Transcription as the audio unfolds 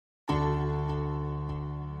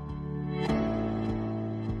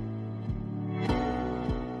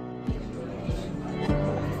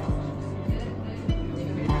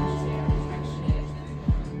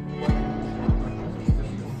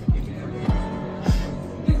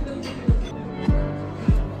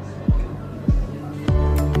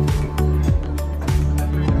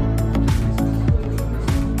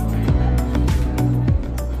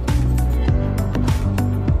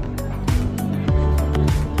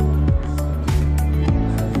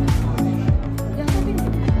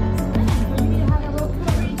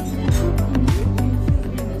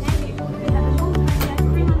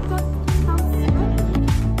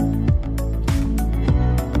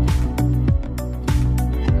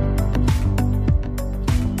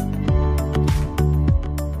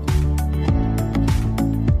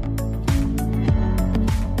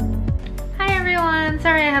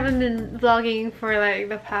vlogging for like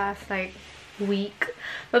the past like week,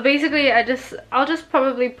 but basically I'll just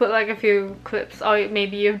probably put like a few clips, or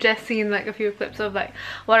maybe you've just seen like a few clips of like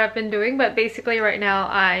what I've been doing. But basically right now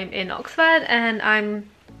I'm in Oxford and I'm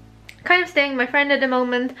kind of staying with my friend at the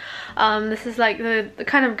moment. This is like the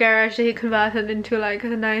kind of garage that he converted into like a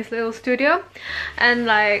nice little studio, and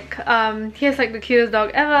like he has like the cutest dog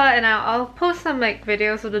ever, and I'll post some like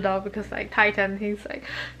videos of the dog because like Titan, he's like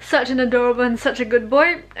such an adorable and such a good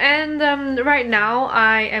boy. And right now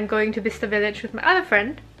I am going to Bicester village with my other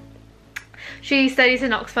friend. She studies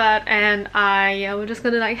in Oxford, and we're just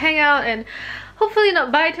gonna like hang out and hopefully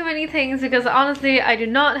not buy too many things, because honestly I do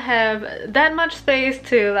not have that much space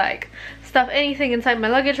to like stuff anything inside my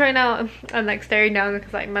luggage right now. I'm like staring down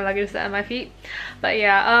because like my luggage is at my feet. But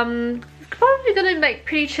yeah, probably gonna be like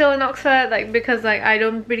pretty chill in Oxford, like because like I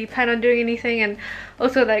don't really plan on doing anything, and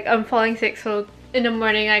also like I'm falling sick, so in the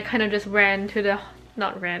morning I kind of just ran to the,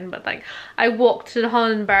 not ran, but like I walked to the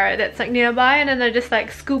Holland Bar that's like nearby, and then I just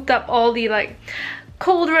like scooped up all the like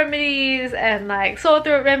cold remedies and like sore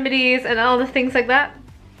throat remedies and all the things like that.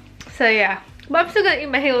 So yeah, but I'm still gonna eat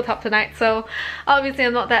my Halo top tonight, so obviously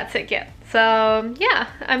I'm not that sick yet. So yeah,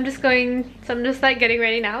 I'm just like getting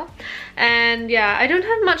ready now. And yeah, I don't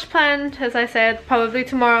have much planned. As I said, probably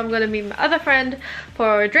tomorrow I'm gonna meet my other friend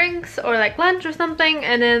for drinks or like lunch or something,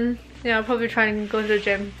 and then I'll probably try and go to the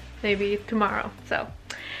gym maybe tomorrow. So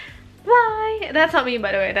bye. That's not me,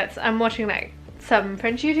 by the way. That's, I'm watching like some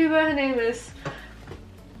French YouTuber. Her name is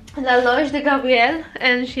La Loge de Gabrielle,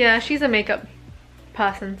 and she's a makeup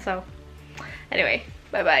person. So anyway,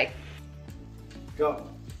 bye bye. Go.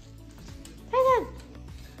 Hey then.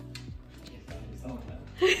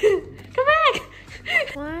 Come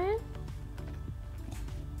back. One.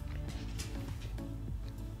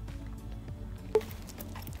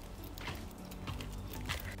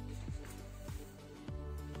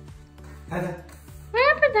 What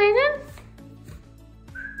happened, Titan?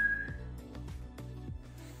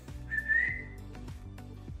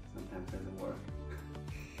 Sometimes doesn't work.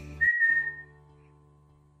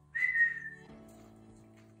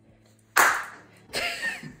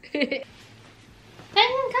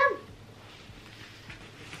 Titan, come.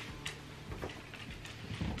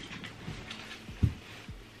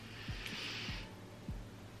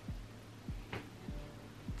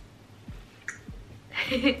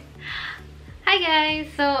 Hi guys,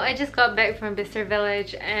 so I just got back from Bicester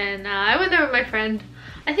village, and I went there with my friend.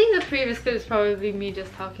 I think the previous clip is probably me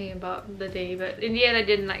just talking about the day, but in the end I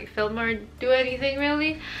didn't like film or do anything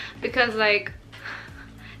really, because like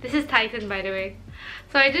this is Titan, by the way.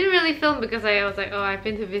 So I didn't really film because I was like, oh, I've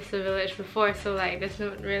been to Bicester village before, so like there's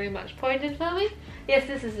not really much point in filming. Yes,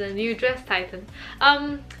 this is a new dress, Titan.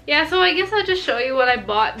 Yeah, so I guess I'll just show you what I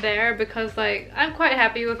bought there, because like I'm quite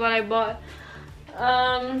happy with what I bought.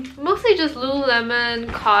 Mostly just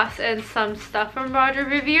Lululemon, COS, and some stuff from Roger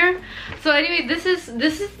Vivier. So anyway, this is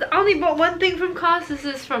I only bought one thing from COS. This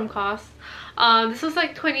is from COS. This was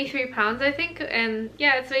like £23, I think, and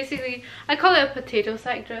yeah, it's basically, I call it a potato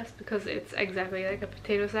sack dress because it's exactly like a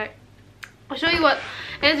potato sack. I'll show you what,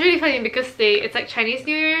 and it's really funny because it's like Chinese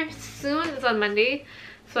New Year soon. It's on Monday,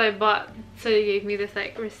 so they gave me this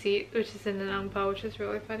like receipt, which is in an ang pao, which is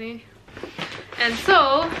really funny. And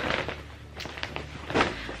so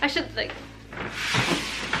I should like,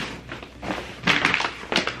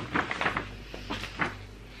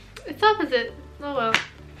 it's opposite. Oh well.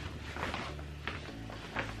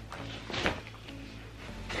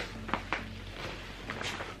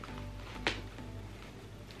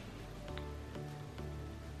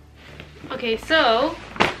 Okay, so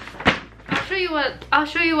I'll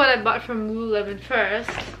show you what I bought from Lululemon first.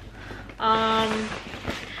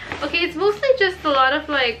 Okay, it's mostly just a lot of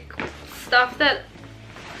like stuff that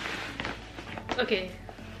okay,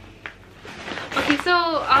 so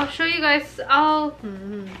I'll show you guys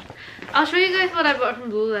what I bought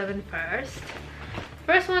from Lululemon first.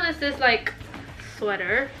 First one is this like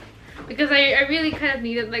sweater, because I really kind of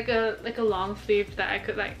needed like a long sleeve that I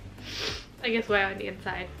could like, I guess, wear on the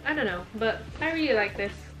inside. I don't know, but I really like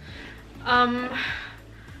this.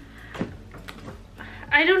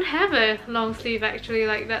 I don't have a long sleeve actually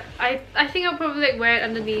like that. I think I'll probably like wear it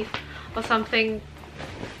underneath or something.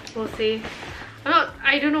 We'll see.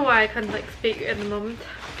 I don't know why I can't like speak at the moment.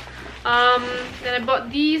 Then I bought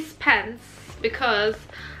these pants because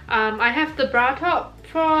I have the bra top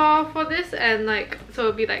for this, and like so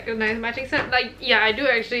it'll be like a nice matching set. Like yeah, I do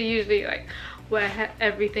actually usually like wear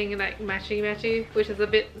everything like matchy, which is a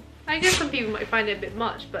bit, I guess some people might find it a bit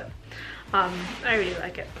much, but I really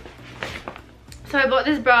like it. So I bought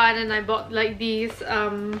this bra, and then I bought like these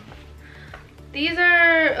are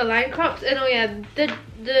Align crops, and oh yeah,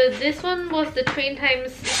 this one was the train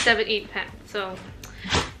times 7/8 pack. So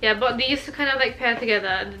yeah, I bought these to kind of like pair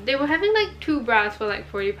together. They were having like 2 bras for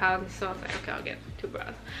like £40, so I was like, okay, I'll get 2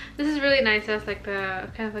 bras. This is really nice. It has like the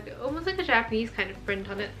kind of like almost like a Japanese kind of print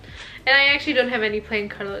on it. And I actually don't have any plain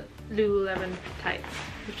colored Lululemon tights,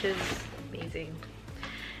 which is amazing.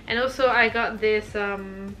 And also I got this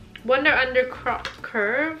Wonder Under Crop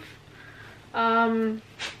Curve.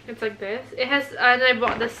 It's like this. It has, and I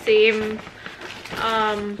bought the same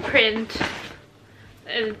print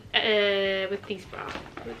with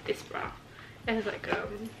this bra. It has like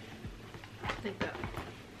that.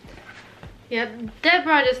 Yeah, that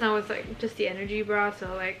bra just now was like just the energy bra,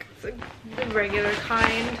 so like it's like the regular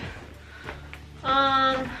kind.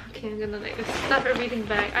 Okay, I'm gonna like stuff everything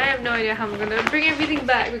back. I have no idea how I'm gonna bring everything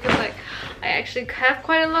back because like I actually have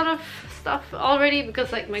quite a lot of stuff already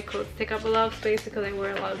because like my clothes take up a lot of space because I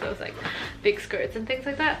wear a lot of those like big skirts and things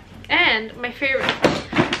like that. And my favorite,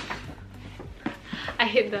 I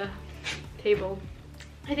hit the table.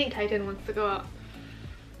 I think Titan wants to go out.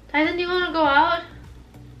 Titan, do you want to go out?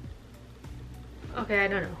 Okay, I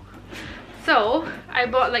don't know. So I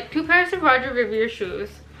bought like 2 pairs of Roger Vivier shoes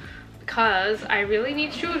because I really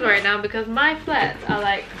need shoes right now because my flats are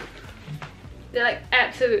like, they're like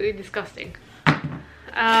absolutely disgusting.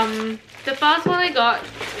 The first one I got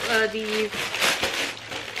these.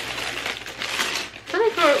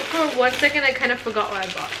 Like for 1 second I kind of forgot what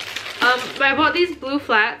I bought. But I bought these blue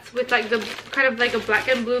flats with like the kind of like a black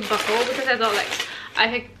and blue buckle because I thought like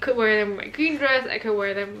I could wear them with my green dress, I could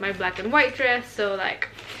wear them with my black and white dress, so like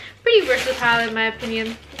pretty versatile in my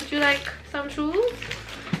opinion. Would you like some shoes?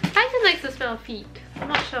 Titan likes to smell feet. I'm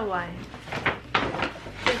not sure why.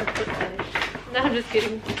 There's a foot fetish. No, I'm just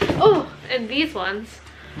kidding. Oh, and these ones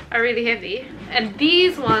are really heavy. And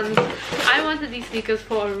these ones, I wanted these sneakers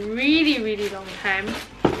for a really, really long time.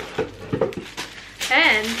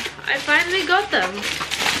 And I finally got them.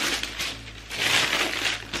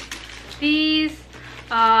 These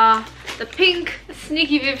are the pink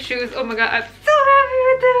Sneaky Viv shoes. Oh my god, I'm so happy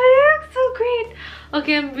with them. They look so great.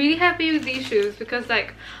 Okay, I'm really happy with these shoes because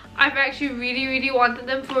like I've actually really wanted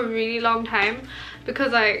them for a really long time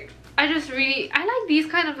because like I like these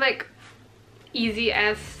kind of like easy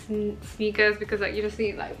ass sneakers because like you just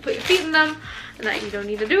need like put your feet in them and like you don't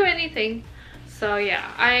need to do anything. So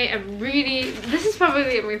yeah, I am really, this is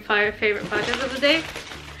probably my favorite purchase of the day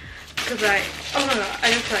because like, oh my god,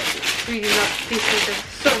 I just like really love these sneakers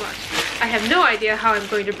so much. I have no idea how I'm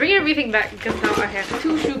going to bring everything back because now I have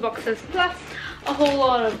 2 shoe boxes plus a whole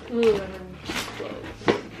lot of Lululemon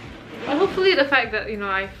clothes. But hopefully the fact that, you know,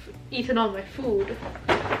 I've eaten all my food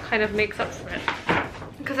kind of makes up for it.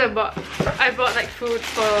 Because I bought like food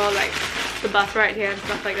for like the bus ride here and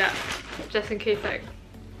stuff like that, just in case like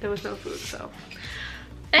there was no food. So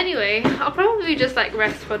anyway, I'll probably just like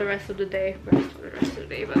rest for the rest of the day.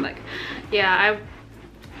 But like yeah, I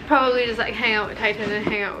probably just like hang out with Titan and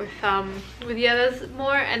hang out with the others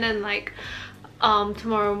more, and then like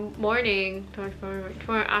tomorrow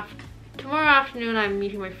afternoon I'm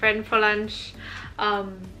meeting my friend for lunch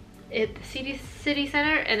at the city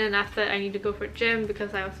center, and then after that I need to go for gym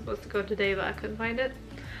because I was supposed to go today but I couldn't find it.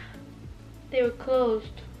 They were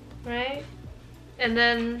closed, right? And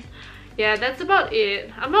then yeah, that's about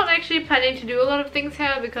it. I'm not actually planning to do a lot of things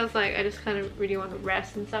here because like I just kind of really want to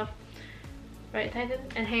rest and stuff, right Titan?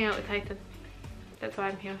 And hang out with Titan. That's why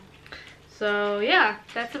I'm here. So yeah,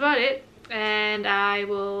 that's about it, and I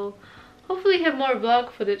will hopefully have more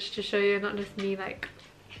vlog footage to show you, not just me like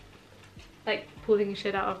pulling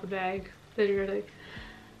shit out of the bag, literally.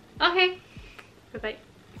 Okay, bye bye.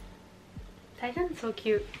 Titan's so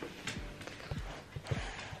cute.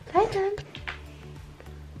 Titan.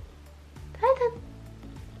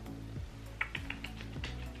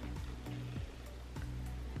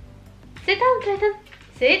 Sit down, Titan.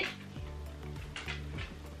 Sit.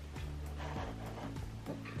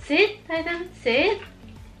 Sit, Titan. Sit.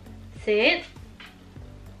 Sit.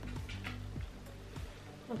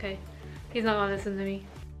 Okay, he's not gonna listen to me.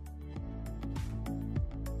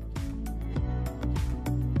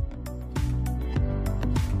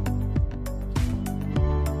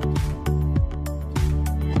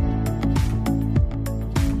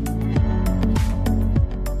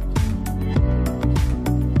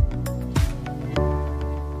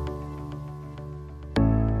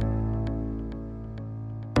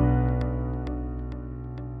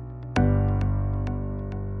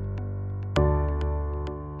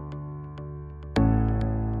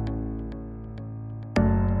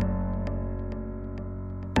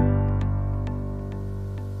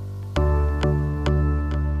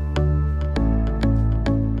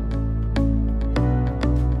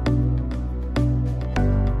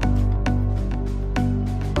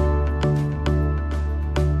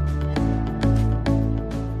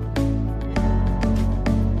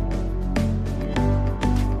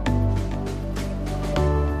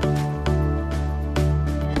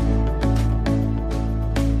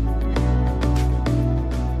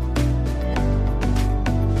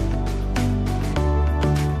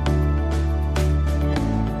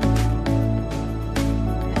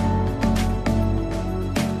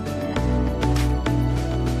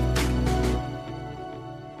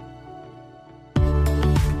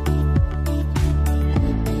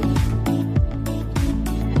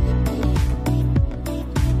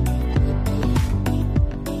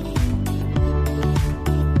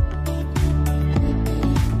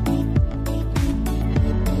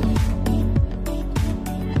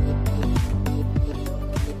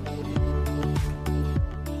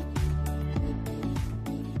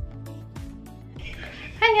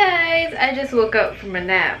 I just woke up from a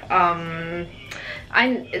nap.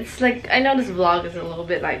 It's like, I know this vlog is a little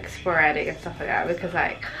bit like sporadic and stuff like that because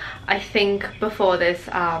like I think before this,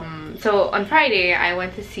 so on Friday I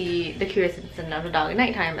went to see The Curious Incident of the Dog at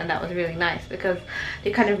Nighttime, and that was really nice because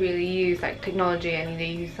they kind of really use like technology, and they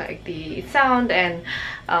use like the sound and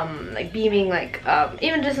like beaming like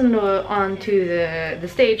even just onto the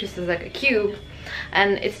stage, just as like a cube,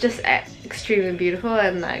 and it's just extremely beautiful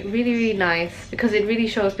and like really nice because it really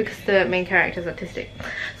shows, because the main character is autistic,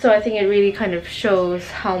 so I think it really kind of shows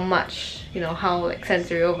how much, you know, how like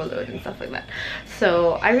sensory overload and stuff like that.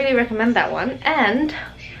 So I really recommend that one. And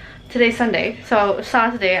today's Sunday, so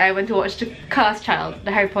Saturday I went to watch The Cursed Child,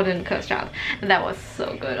 the Harry Potter and the Cursed Child, and that was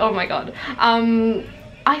so good. Oh my god.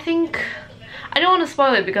 I think I don't want to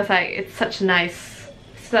spoil it because like it's such a nice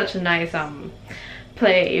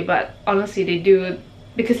play, but honestly they do,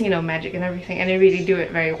 because you know, magic and everything, and they really do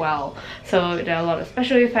it very well. So there are a lot of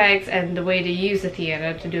special effects, and the way they use the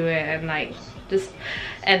theater to do it, and like just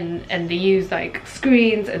and they use like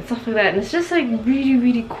screens and stuff like that, and it's just like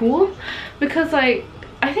really cool because like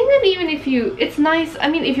I think that even if you, it's nice, I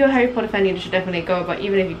mean if you're a Harry Potter fan you should definitely go, but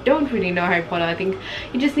even if you don't really know Harry Potter, I think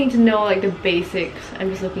you just need to know like the basics. I'm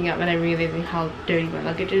just looking up and I'm realizing how dirty my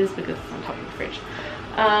luggage is because it's on top of the fridge.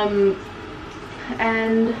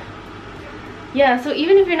 And yeah, so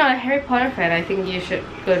even if you're not a Harry Potter fan, I think you should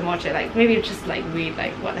go and watch it. Like maybe just like read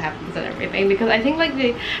like what happens and everything, because I think like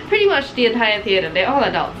pretty much the entire theater, they're all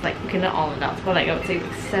adults. Like, okay, not all adults, but like I would say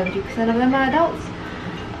like 70% of them are adults.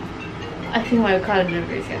 I think my Ocado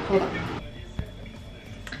delivery is here. Hold on.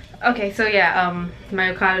 Okay, so yeah,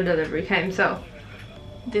 my Ocado delivery came, so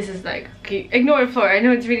this is like, okay, ignore the floor. I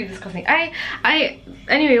know it's really disgusting.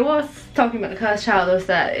 Anyway, what I was talking about The Cursed Child was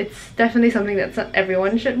that it's definitely something that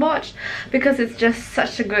everyone should watch because it's just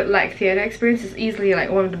such a good like theater experience. It's easily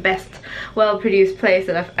like one of the best well-produced plays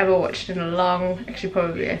that I've ever watched in a long, actually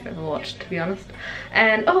probably I've ever watched, to be honest.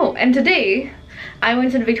 And oh, and today I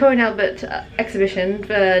went to the Victoria and Albert exhibition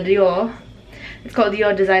for Dior. It's called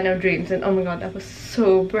Dior Designer of Dreams, and oh my god, that was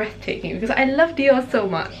so breathtaking because I love Dior so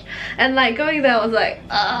much. And like going there I was like,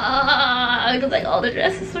 because like all the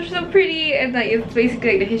dresses were so pretty, and like it's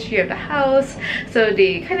basically like the history of the house. So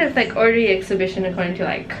they kind of like order the exhibition according to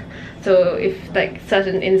like, so if like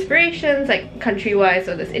certain inspirations like country-wise,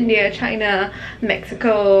 so there's India, China,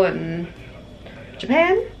 Mexico and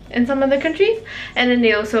Japan and some other countries, and then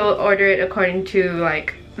they also order it according to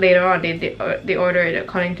like, later on they order it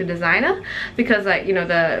according to designer, because like, you know,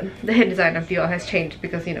 the head designer of Dior has changed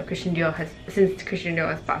because, you know, Christian Dior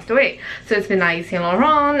has passed away. So it's been like Saint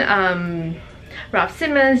Laurent, Ralph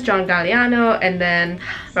Simmons, John Galliano, and then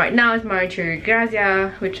right now it's Marie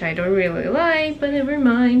Grazia, which I don't really like, but never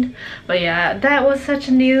mind. But yeah, that was such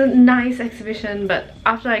a nice exhibition. But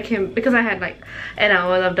after I came, because I had like an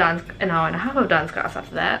hour and a half of dance class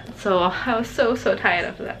after that, so I was so tired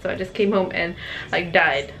after that, so I just came home and like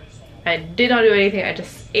died. I did not do anything, I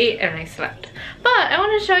just ate and I slept. But I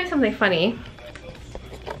want to show you something funny.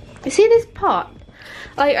 You see this pot?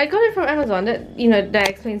 Like, I got it from Amazon, that, you know, that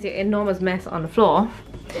explains the enormous mess on the floor.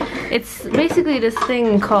 It's basically this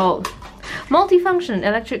thing called multifunction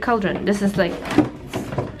electric cauldron. This is like,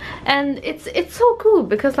 and it's so cool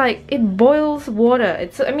because like it boils water.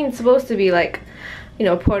 I mean, it's supposed to be like, you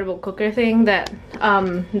know, portable cooker thing that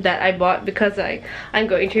that I bought because I'm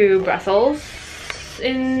going to Brussels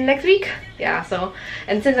in next week. Yeah, so,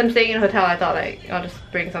 and since I'm staying in a hotel, I thought like I'll just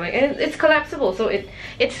bring something, and it's collapsible, so it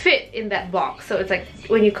fit in that box, so it's like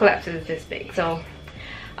when you collapse it, it's this big. So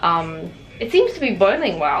it seems to be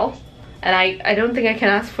boiling well, and I don't think I can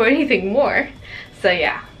ask for anything more. So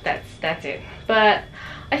yeah, that's it. But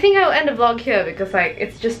I think I'll end the vlog here because like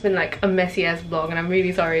it's just been like a messy ass vlog, and I'm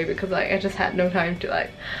really sorry because like I just had no time to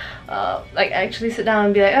like actually sit down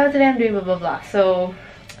and be like, oh, today I'm doing blah blah blah. So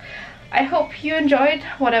I hope you enjoyed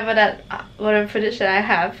whatever footage that I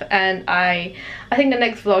have, and I think the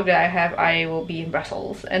next vlog that I have, I will be in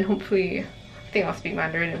Brussels, and hopefully I think I'll speak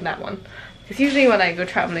Mandarin in that one, because usually when I go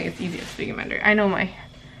traveling it's easier to speak in Mandarin. I know my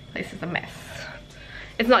place is a mess.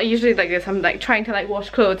 It's not usually like this. I'm like trying to like wash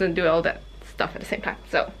clothes and do all that stuff at the same time.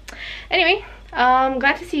 So anyway,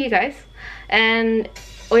 glad to see you guys. And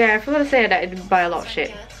oh yeah, I forgot to say that I did buy a lot of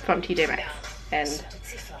shit from TJ Maxx, and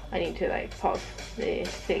I need to like pause the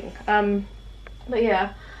thing. But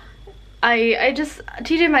yeah, I just,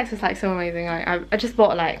 TJ Maxx is like so amazing. I just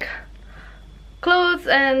bought like clothes,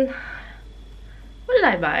 and what did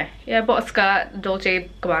I buy? Yeah, I bought a skirt, Dolce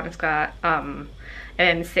 & Gabbana skirt, and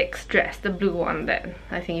then 6 dress, the blue one that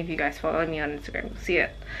I think if you guys follow me on Instagram you'll see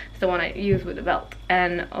it. It's the one I use with the belt.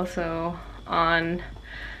 And also on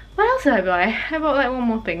What else did I buy? I bought like one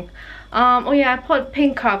more thing. Oh yeah, I bought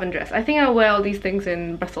pink carbon dress. I think I'll wear all these things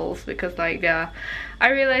in Brussels because like I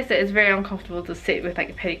realized that it's very uncomfortable to sit with like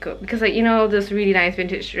a petticoat because like, you know, those really nice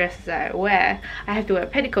vintage dresses that I wear, I have to wear a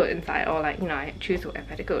petticoat inside, or like, you know, I choose to wear a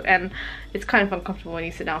petticoat, and it's kind of uncomfortable when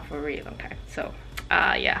you sit down for a really long time. So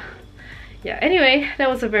yeah, anyway, that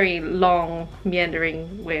was a very long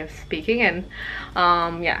meandering way of speaking, and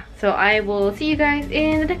yeah, so I will see you guys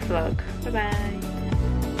in the next vlog. Bye bye.